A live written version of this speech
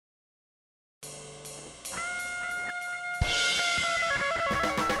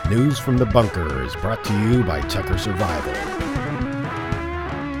News from the Bunker is brought to you by Tucker Survival.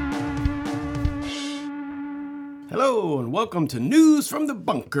 Hello and welcome to News from the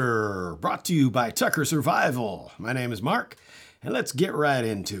Bunker, brought to you by Tucker Survival. My name is Mark, and let's get right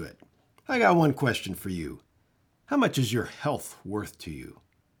into it. I got one question for you. How much is your health worth to you?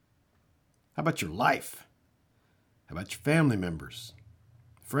 How about your life? How about your family members,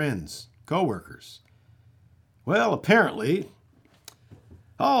 friends, co-workers? Well, apparently,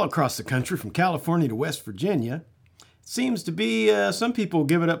 all across the country, from California to West Virginia, it seems to be some people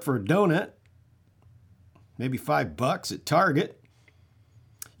give it up for a donut, maybe $5 at Target,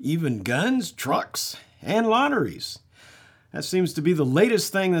 even guns, trucks, and lotteries. That seems to be the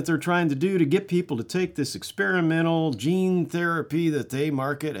latest thing that they're trying to do to get people to take this experimental gene therapy that they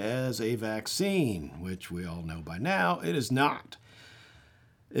market as a vaccine, which we all know by now it is not.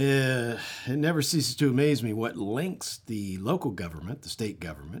 It never ceases to amaze me what lengths the local government, the state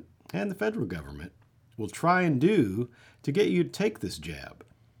government, and the federal government will try and do to get you to take this jab.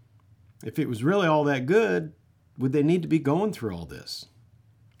 If it was really all that good, would they need to be going through all this?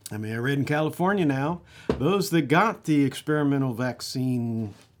 I mean, I read in California now, those that got the experimental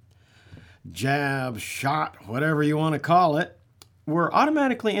vaccine, jab, shot, whatever you want to call it, were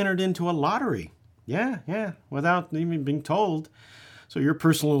automatically entered into a lottery. Yeah, without even being told. So your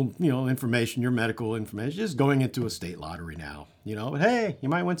personal, information, your medical information is going into a state lottery now, but hey, you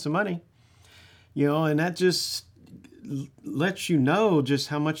might win some money, and that just lets you know just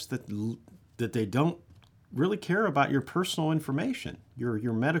how much that they don't really care about your personal information,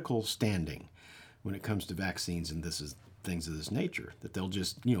 your medical standing when it comes to vaccines and things of this nature, that they'll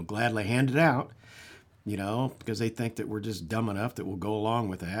just, gladly hand it out, because they think that we're just dumb enough that we'll go along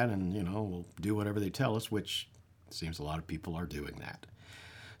with that and, we'll do whatever they tell us, which it seems a lot of people are doing that.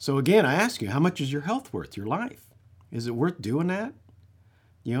 So again, I ask you, how much is your health worth, your life? Is it worth doing that?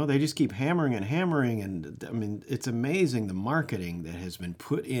 They just keep hammering and hammering, and I mean, it's amazing the marketing that has been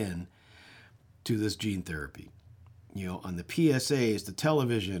put in to this gene therapy. On the PSAs, the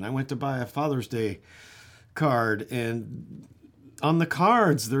television. I went to buy a Father's Day card, and on the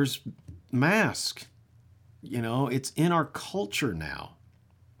cards, there's mask. It's in our culture now,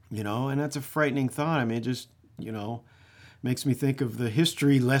 and that's a frightening thought. I mean, it just, makes me think of the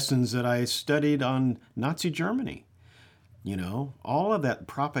history lessons that I studied on Nazi Germany. All of that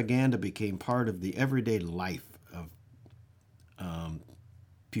propaganda became part of the everyday life of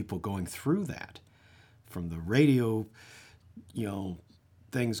people going through that, from the radio,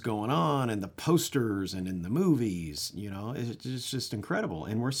 things going on and the posters and in the movies, it's just incredible.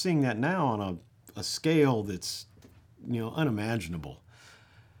 And we're seeing that now on a scale that's, unimaginable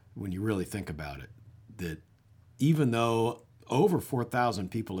when you really think about it. That even though over 4,000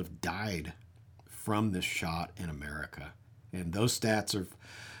 people have died from this shot in America, and those stats are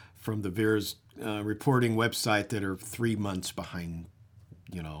from the VAERS reporting website that are 3 months behind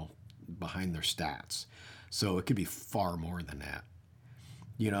their stats. So it could be far more than that,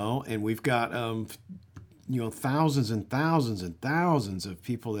 and we've got, thousands and thousands and thousands of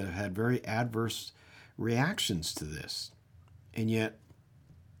people that have had very adverse reactions to this. And yet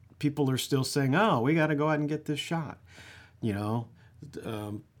people are still saying, oh, we got to go out and get this shot.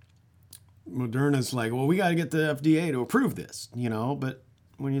 Moderna's like, well, we got to get the FDA to approve this, but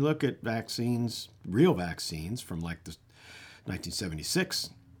when you look at vaccines, real vaccines from like the 1976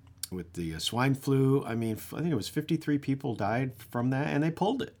 with the swine flu, I think it was 53 people died from that, and they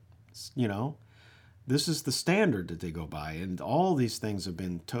pulled it. This is the standard that they go by, and all these things have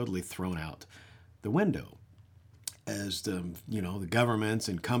been totally thrown out the window as the governments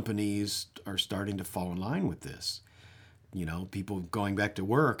and companies are starting to fall in line with this. People going back to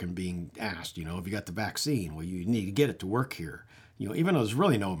work and being asked, have you got the vaccine? Well, you need to get it to work here, even though there's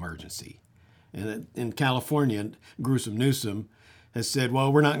really no emergency. And in California, Newsom has said,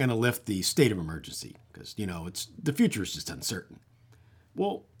 well, we're not going to lift the state of emergency because, the future is just uncertain.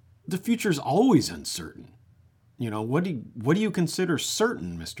 Well, the future is always uncertain. What do you consider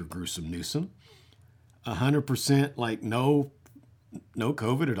certain, Mr. Gruesome Newsom? 100% like no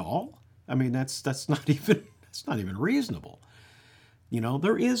COVID at all? I mean, that's not even reasonable.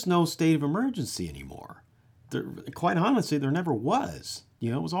 There is no state of emergency anymore. Quite honestly, there never was.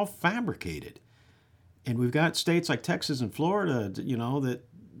 It was all fabricated. And we've got states like Texas and Florida, that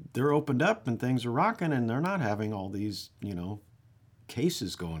they're opened up and things are rocking, and they're not having all these,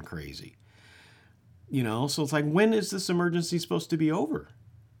 cases going crazy. So it's like, when is this emergency supposed to be over?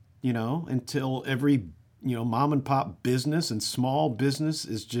 Until every, mom and pop business and small business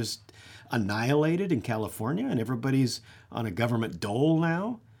is just annihilated in California, and everybody's on a government dole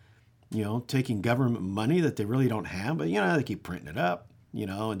now, taking government money that they really don't have, but, they keep printing it up.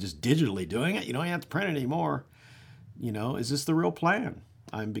 and just digitally doing it. You don't have to print it anymore. Is this the real plan?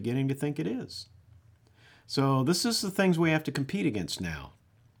 I'm beginning to think it is. So this is the things we have to compete against now.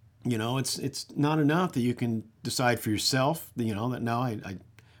 It's not enough that you can decide for yourself, that no, I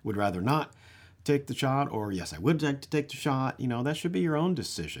would rather not take the shot, or yes, I would like to take the shot. That should be your own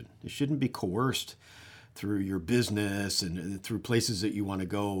decision. It shouldn't be coerced through your business and through places that you want to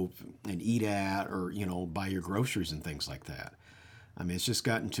go and eat at, or, buy your groceries and things like that. I mean, it's just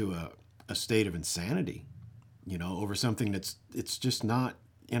gotten to a state of insanity, over something it's just not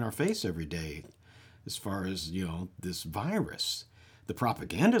in our face every day as far as, this virus. The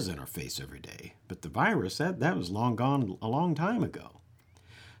propaganda's in our face every day, but the virus, that was long gone a long time ago.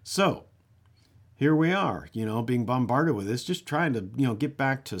 So here we are, being bombarded with this, just trying to, get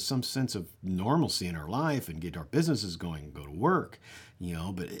back to some sense of normalcy in our life and get our businesses going and go to work,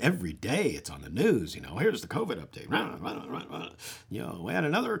 but every day it's on the news, here's the COVID update. We had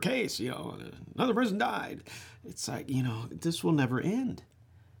another case, another person died. It's like, this will never end,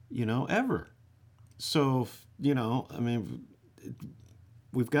 ever. So, I mean,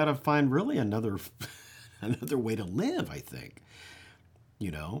 we've got to find really another way to live, I think.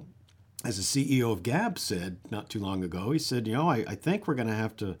 As the CEO of Gab said not too long ago, he said, I think we're going to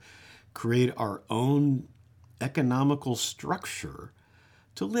have to create our own economical structure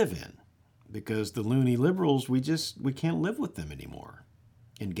to live in, because the loony liberals, we can't live with them anymore.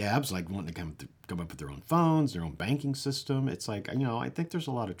 And Gab's like wanting to come up with their own phones, their own banking system. It's like, I think there's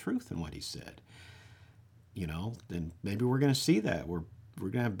a lot of truth in what he said. And maybe we're going to see that. We're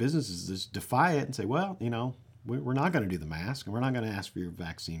going to have businesses just defy it and say, well, we're not going to do the mask, and we're not going to ask for your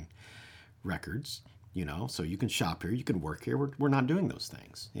vaccine records, so you can shop here, you can work here. We're not doing those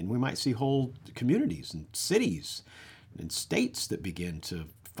things. And we might see whole communities and cities and states that begin to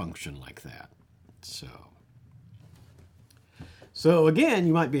function like that. So again,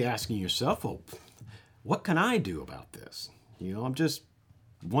 you might be asking yourself, well, what can I do about this? I'm just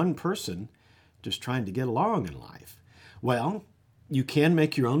one person just trying to get along in life. Well, you can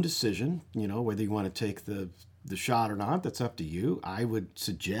make your own decision, whether you want to take the shot or not. That's up to you. I would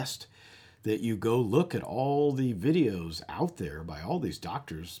suggest that you go look at all the videos out there by all these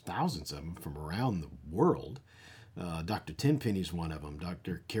doctors, thousands of them from around the world. Dr. Tenpenny is one of them.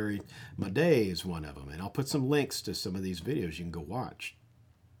 Dr. Carrie Madej is one of them. And I'll put some links to some of these videos you can go watch.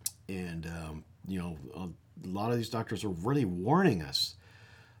 And, a lot of these doctors are really warning us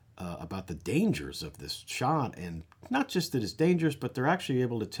about the dangers of this shot. And not just that it's dangerous, but they're actually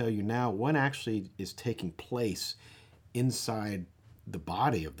able to tell you now what actually is taking place inside the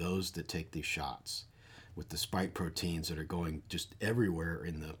body of those that take these shots, with the spike proteins that are going just everywhere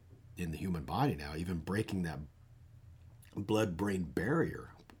in the human body now, even breaking that blood-brain barrier,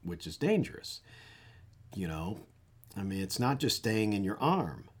 which is dangerous. I mean, it's not just staying in your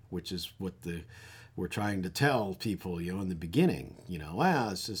arm, which is what we're trying to tell people, in the beginning,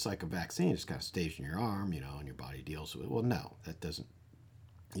 it's just like a vaccine. It's kind of stays in your arm, and your body deals with it. Well, no, that doesn't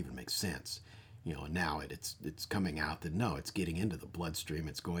even make sense. And now it's coming out that no, it's getting into the bloodstream.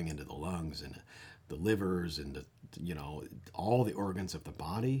 It's going into the lungs and the livers and all the organs of the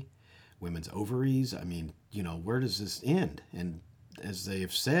body, women's ovaries. I mean, where does this end? And as they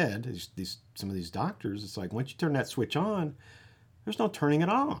have said, some of these doctors, it's like once you turn that switch on, there's no turning it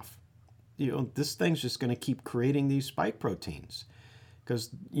off. This thing's just going to keep creating these spike proteins.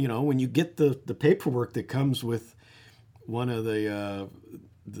 Because, when you get the paperwork that comes with one of the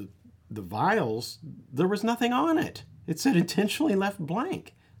vials, there was nothing on it. It said intentionally left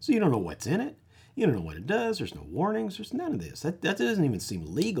blank. So you don't know what's in it. You don't know what it does. There's no warnings. There's none of this. That doesn't even seem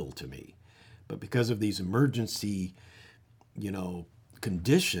legal to me. But because of these emergency,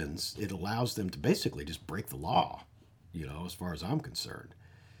 conditions, it allows them to basically just break the law, as far as I'm concerned.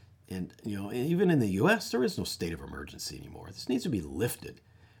 And, even in the U.S., there is no state of emergency anymore. This needs to be lifted,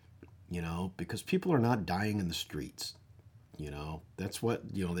 because people are not dying in the streets. That's what,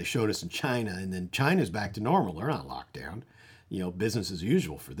 they showed us in China, and then China's back to normal. They're not locked down. Business as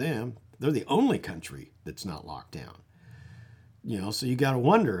usual for them. They're the only country that's not locked down. So you got to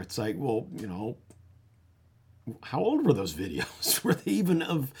wonder, it's like, well, how old were those videos? Were they even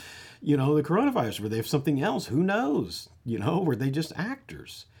of, the coronavirus? Were they of something else? Who knows? Were they just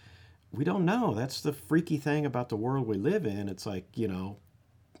actors? We don't know. That's the freaky thing about the world we live in. It's like,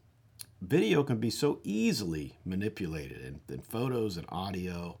 video can be so easily manipulated, and photos and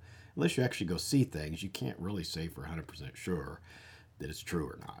audio. Unless you actually go see things, you can't really say for 100% sure that it's true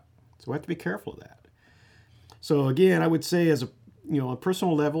or not. So we have to be careful of that. So again, I would say as a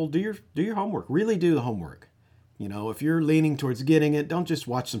personal level, do your homework. Really do the homework. If you're leaning towards getting it, don't just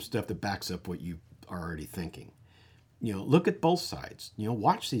watch some stuff that backs up what you are already thinking. Look at both sides.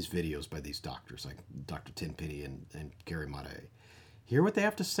 Watch these videos by these doctors like Dr. Tenpenny and Gary Mate. Hear what they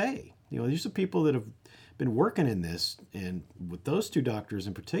have to say. These are people that have been working in this, and with those two doctors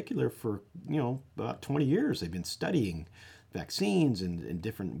in particular for, about 20 years. They've been studying vaccines and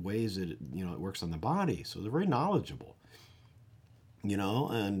different ways that it works on the body. So they're very knowledgeable.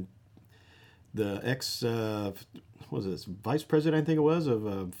 And the vice president, I think it was, of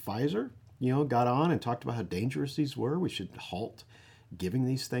Pfizer, got on and talked about how dangerous these were. We should halt giving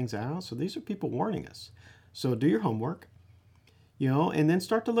these things out. So these are people warning us. So do your homework, and then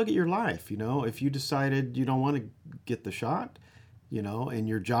start to look at your life. If you decided you don't want to get the shot, and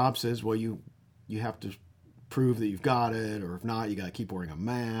your job says, well, you have to prove that you've got it, or if not, you got to keep wearing a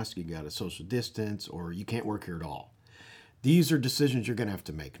mask, you got to social distance, or you can't work here at all. These are decisions you're going to have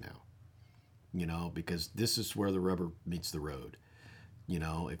to make now, because this is where the rubber meets the road.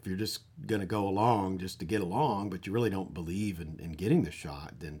 If you're just going to go along just to get along, but you really don't believe in getting the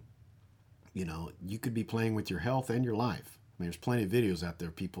shot, then, you could be playing with your health and your life. I mean, there's plenty of videos out there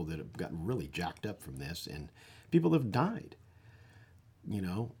of people that have gotten really jacked up from this, and people that have died.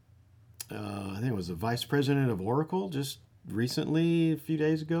 I think it was the vice president of Oracle just recently, a few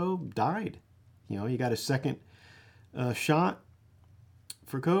days ago, died. He got a second shot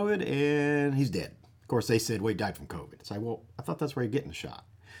for COVID, and he's dead. Of course, they said, well, he died from COVID. It's like, well, I thought that's where you're getting the shot.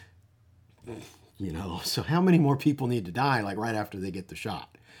 So how many more people need to die, like right after they get the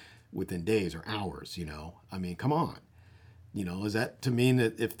shot, within days or hours, I mean, come on. Is that to mean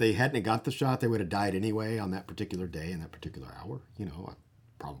that if they hadn't got the shot, they would have died anyway on that particular day and that particular hour?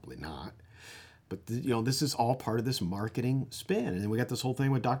 Probably not. But, this is all part of this marketing spin. And then we got this whole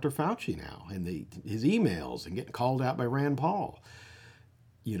thing with Dr. Fauci now and his emails and getting called out by Rand Paul.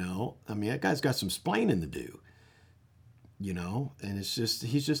 I mean, that guy's got some splaining to do, and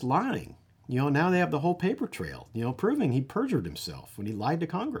he's just lying. Now they have the whole paper trail, proving he perjured himself when he lied to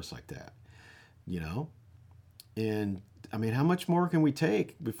Congress like that, And, I mean, how much more can we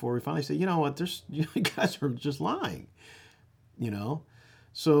take before we finally say, you know what, you guys are just lying,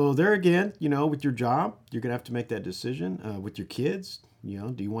 So there again, with your job, you're going to have to make that decision. With your kids,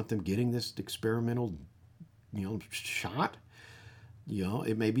 do you want them getting this experimental, shot?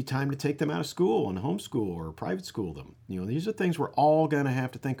 It may be time to take them out of school and homeschool or private school them. These are things we're all going to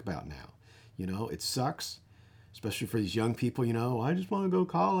have to think about now. It sucks, especially for these young people. I just want to go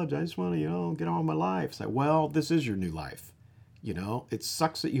to college. I just want to, get on with my life. It's like, well, this is your new life. It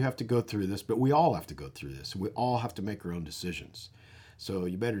sucks that you have to go through this, but we all have to go through this. We all have to make our own decisions. So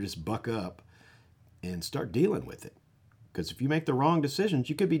you better just buck up and start dealing with it. Because if you make the wrong decisions,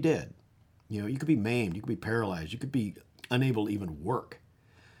 you could be dead. You could be maimed. You could be paralyzed. You could be unable to even work.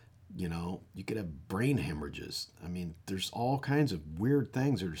 You could have brain hemorrhages. I mean, there's all kinds of weird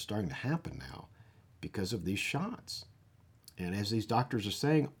things that are starting to happen now because of these shots. And as these doctors are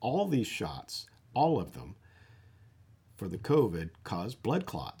saying, all these shots, all of them, for the COVID, cause blood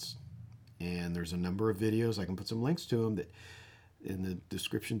clots. And there's a number of videos, I can put some links to them that in the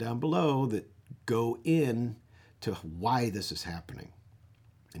description down below, that go in to why this is happening.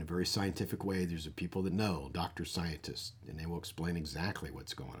 In a very scientific way. There's people that know, doctors, scientists, and they will explain exactly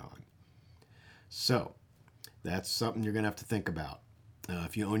what's going on. So that's something you're going to have to think about.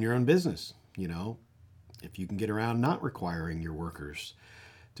 If you own your own business, if you can get around not requiring your workers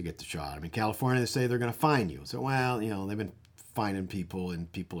to get the shot. I mean, California, they say they're going to fine you. So, well, they've been fining people, and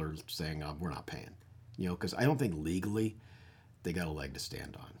people are saying, oh, we're not paying. Because I don't think legally they got a leg to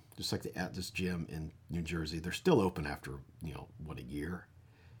stand on. Just like at this gym in New Jersey, they're still open after, a year.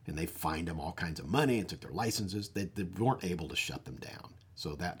 And they fined them all kinds of money and took their licenses. They weren't able to shut them down.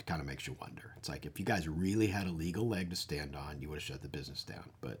 So that kind of makes you wonder. It's like if you guys really had a legal leg to stand on, you would have shut the business down.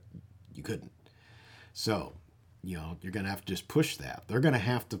 But you couldn't. So, you're going to have to just push that. They're going to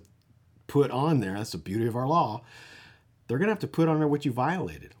have to put on there, that's the beauty of our law, they're going to have to put on there what you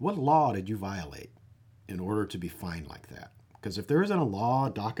violated. What law did you violate in order to be fined like that? Because if there isn't a law,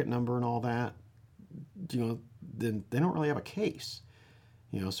 docket number and all that, then they don't really have a case.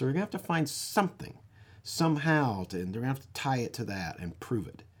 So you're going to have to find something, somehow, and they're going to have to tie it to that and prove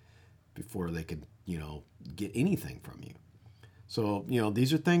it before they could, get anything from you. So,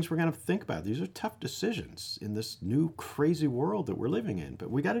 these are things we're going to have to think about. These are tough decisions in this new crazy world that we're living in. But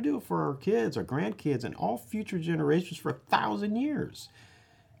we got to do it for our kids, our grandkids, and all future generations for 1,000 years.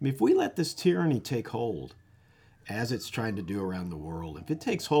 I mean, if we let this tyranny take hold, as it's trying to do around the world, if it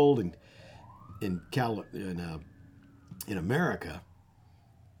takes hold in America,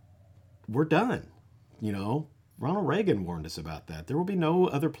 we're done. Ronald Reagan warned us about that. There will be no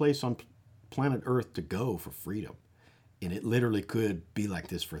other place on planet Earth to go for freedom. And it literally could be like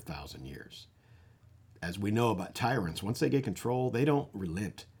this for 1,000 years. as we know about tyrants, once they get control, they don't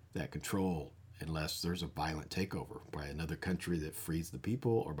relent that control unless there's a violent takeover by another country that frees the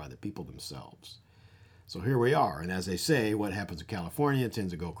people or by the people themselves. So here we are. And as they say, what happens in California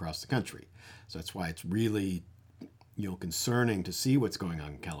tends to go across the country. So that's why it's really, concerning to see what's going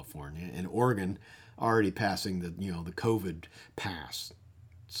on in California and Oregon already passing the COVID pass.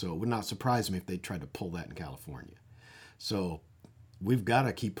 So it would not surprise me if they tried to pull that in California. So we've got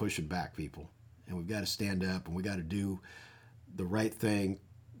to keep pushing back, people. And we've got to stand up and we got to do the right thing,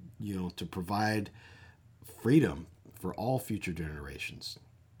 to provide freedom for all future generations.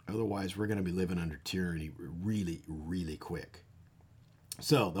 Otherwise, we're going to be living under tyranny really, really quick.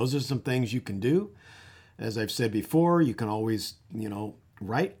 So those are some things you can do. As I've said before, you can always,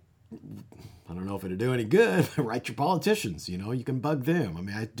 write. I don't know if it'll do any good, but write your politicians. You can bug them. I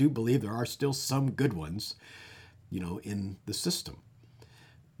mean, I do believe there are still some good ones, in the system.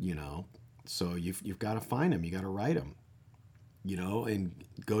 So you've got to find them. You got to write them. And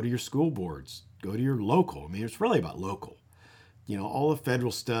go to your school boards. Go to your local. I mean, it's really about local. All the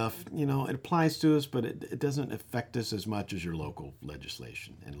federal stuff, it applies to us, but it doesn't affect us as much as your local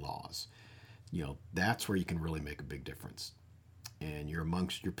legislation and laws. That's where you can really make a big difference. And you're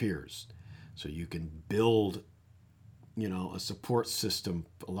amongst your peers. So you can build, a support system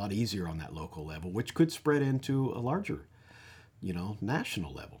a lot easier on that local level, which could spread into a larger,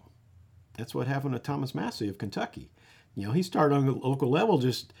 national level. That's what happened to Thomas Massie of Kentucky. He started on the local level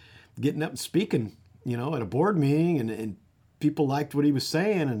just getting up and speaking, at a board meeting, and people liked what he was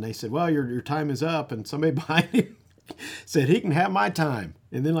saying, and they said, well, your time is up. And somebody behind him said, he can have my time.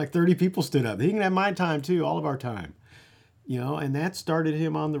 And then like 30 people stood up. He can have my time too, all of our time. And that started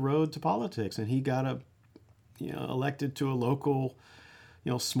him on the road to politics. And he got elected to a local,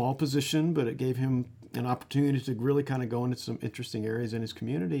 small position, but it gave him an opportunity to really kind of go into some interesting areas in his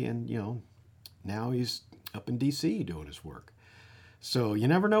community. And, now he's up in D.C. doing his work. So you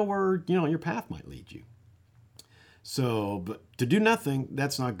never know where, your path might lead you. So, but to do nothing,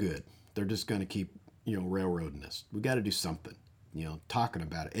 that's not good. They're just going to keep, railroading us. We got to do something, talking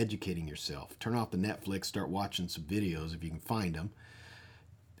about it, educating yourself. Turn off the Netflix, start watching some videos if you can find them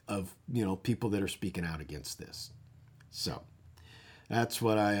of, people that are speaking out against this. So that's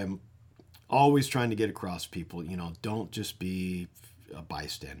what I am always trying to get across people. Don't just be a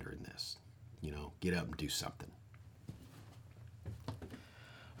bystander in this. Get up and do something.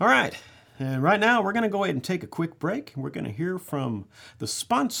 All right. And right now, we're going to go ahead and take a quick break. We're going to hear from the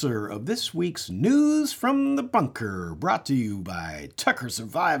sponsor of this week's News from the Bunker, brought to you by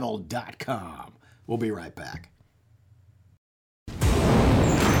TuckerSurvival.com. We'll be right back.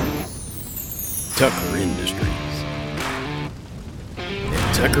 Tucker Industries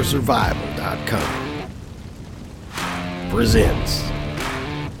and TuckerSurvival.com presents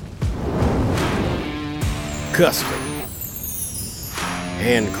custom,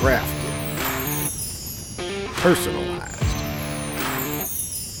 handcrafted, personalized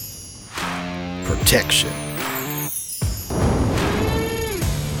protection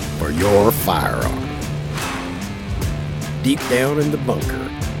for your firearm. Deep down in the bunker,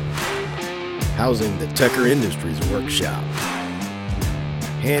 housing the Tucker Industries workshop,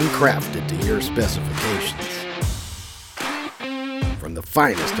 handcrafted to your specifications from the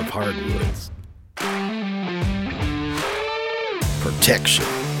finest of hardwoods. Protection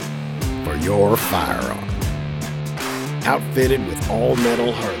for your firearm. Outfitted with all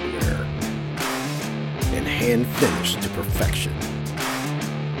metal hardware and hand finished to perfection.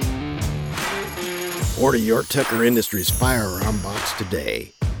 Order your Tucker Industries firearm box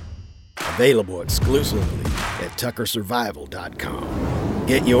today. Available exclusively at TuckerSurvival.com.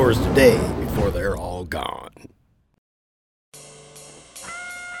 Get yours today before they're all gone.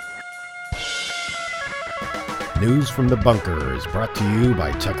 News from the Bunker is brought to you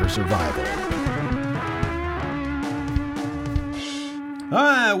by Tucker Survival.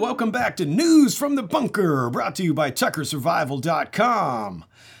 Hi, welcome back to News from the Bunker, brought to you by TuckerSurvival.com.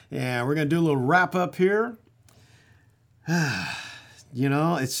 And we're going to do a little wrap up here.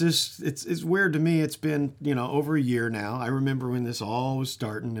 It's weird to me. It's been, over a year now. I remember when this all was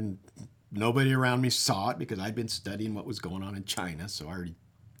starting and nobody around me saw it because I'd been studying what was going on in China. So I already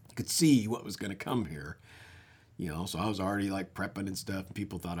could see what was going to come here. So I was already like prepping and stuff. And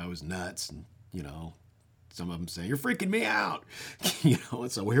people thought I was nuts. And, some of them say, you're freaking me out. And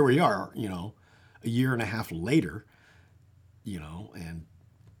so here we are, a year and a half later, and,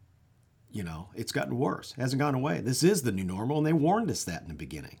 it's gotten worse. It hasn't gone away. This is the new normal. And they warned us that in the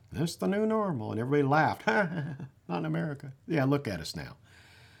beginning. This is the new normal. And everybody laughed. Not in America. Yeah, look at us now.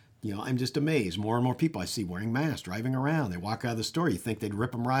 I'm just amazed. More and more people I see wearing masks, driving around. They walk out of the store. You think they'd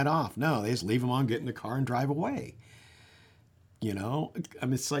rip them right off. No, they just leave them on, get in the car, and drive away.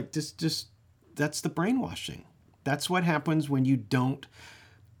 It's like just that's the brainwashing. That's what happens when you don't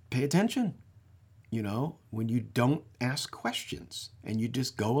pay attention. When you don't ask questions and you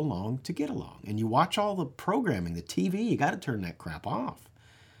just go along to get along. And you watch all the programming, the TV, you got to turn that crap off.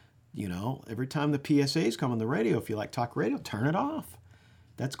 Every time the PSAs come on the radio, if you like talk radio, turn it off.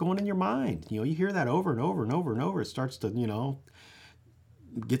 That's going in your mind. You hear that over and over and over and over. It starts to,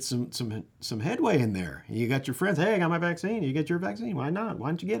 get some headway in there. You got your friends, hey, I got my vaccine. You get your vaccine. Why not? Why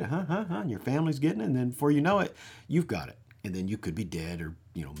don't you get it? And your family's getting it. And then before you know it, you've got it. And then you could be dead or,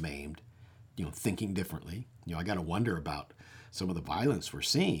 maimed, thinking differently. I got to wonder about some of the violence we're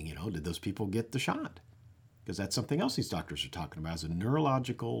seeing. Did those people get the shot? Because that's something else these doctors are talking about, is the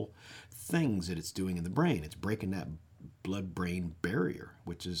neurological things that it's doing in the brain. It's breaking that blood-brain barrier,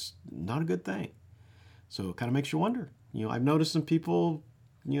 which is not a good thing. So it kind of makes you wonder. I've noticed some people,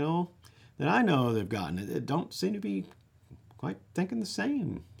 that I know they've gotten it, that don't seem to be quite thinking the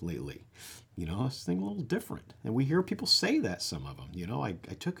same lately. It's a little different. And we hear people say that, some of them. I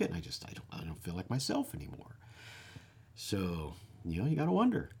took it and I don't feel like myself anymore. So, you got to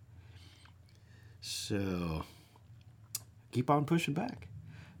wonder. So, keep on pushing back.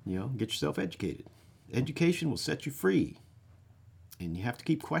 Get yourself educated. Education will set you free. And you have to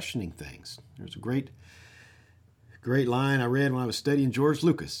keep questioning things. There's a great line I read when I was studying George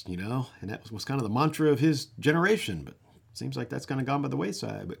Lucas, and that was kind of the mantra of his generation, but it seems like that's kind of gone by the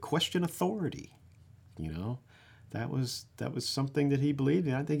wayside. But question authority, that was something that he believed,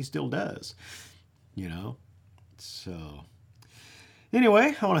 and I think he still does, So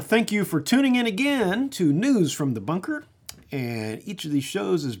anyway, I want to thank you for tuning in again to News from the Bunker. And each of these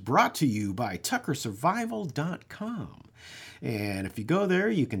shows is brought to you by TuckerSurvival.com. And if you go there,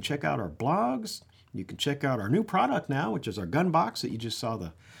 you can check out our blogs. You can check out our new product now, which is our gun box that you just saw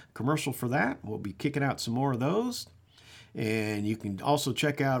the commercial for that. We'll be kicking out some more of those. And you can also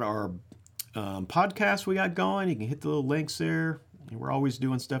check out our podcast we got going. You can hit the little links there. And we're always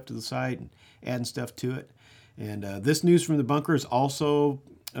doing stuff to the site and adding stuff to it. And this News from the Bunker is also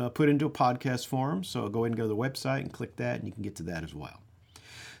put into a podcast form. So go ahead and go to the website and click that, and you can get to that as well.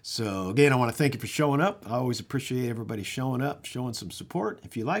 So again, I want to thank you for showing up. I always appreciate everybody showing up, showing some support.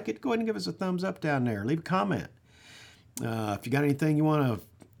 If you like it, go ahead and give us a thumbs up down there. Leave a comment. If you got anything you want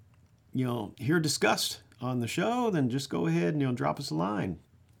to, hear discussed on the show, then just go ahead and drop us a line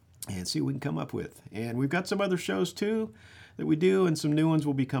and see what we can come up with. And we've got some other shows too that we do, and some new ones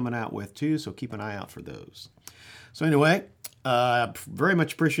we'll be coming out with too. So keep an eye out for those. So anyway, very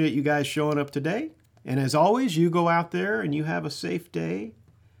much appreciate you guys showing up today. And as always, you go out there and you have a safe day.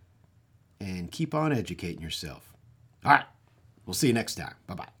 And keep on educating yourself. All right. We'll see you next time.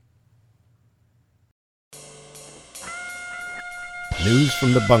 Bye-bye. News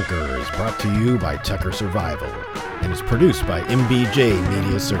from the Bunker is brought to you by Tucker Survival and is produced by MBJ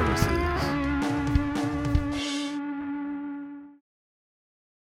Media Services.